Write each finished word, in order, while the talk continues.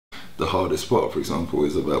the hardest part, for example,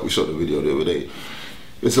 is about, we shot the video the other day,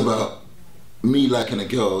 it's about me liking a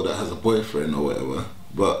girl that has a boyfriend or whatever,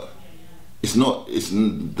 but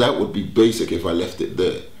that would be basic if I left it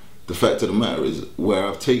there. The fact of the matter is, where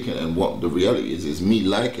I've taken it and what the reality is me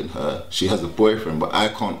liking her, she has a boyfriend, but I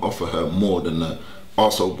can't offer her more than the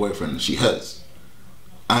also boyfriend she has.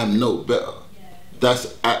 I'm no better.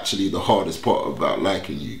 That's actually the hardest part about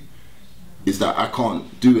liking you, is that I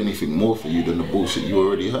can't do anything more for you than the bullshit you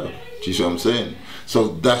already have. Do you see what I'm saying? So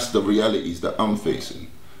that's the realities that I'm facing.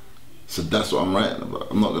 So that's what I'm writing about.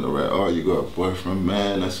 I'm not gonna write, oh, you got a boyfriend,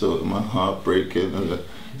 man, that's so my heart breaking.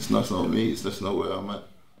 It's not me, that's not where I'm at.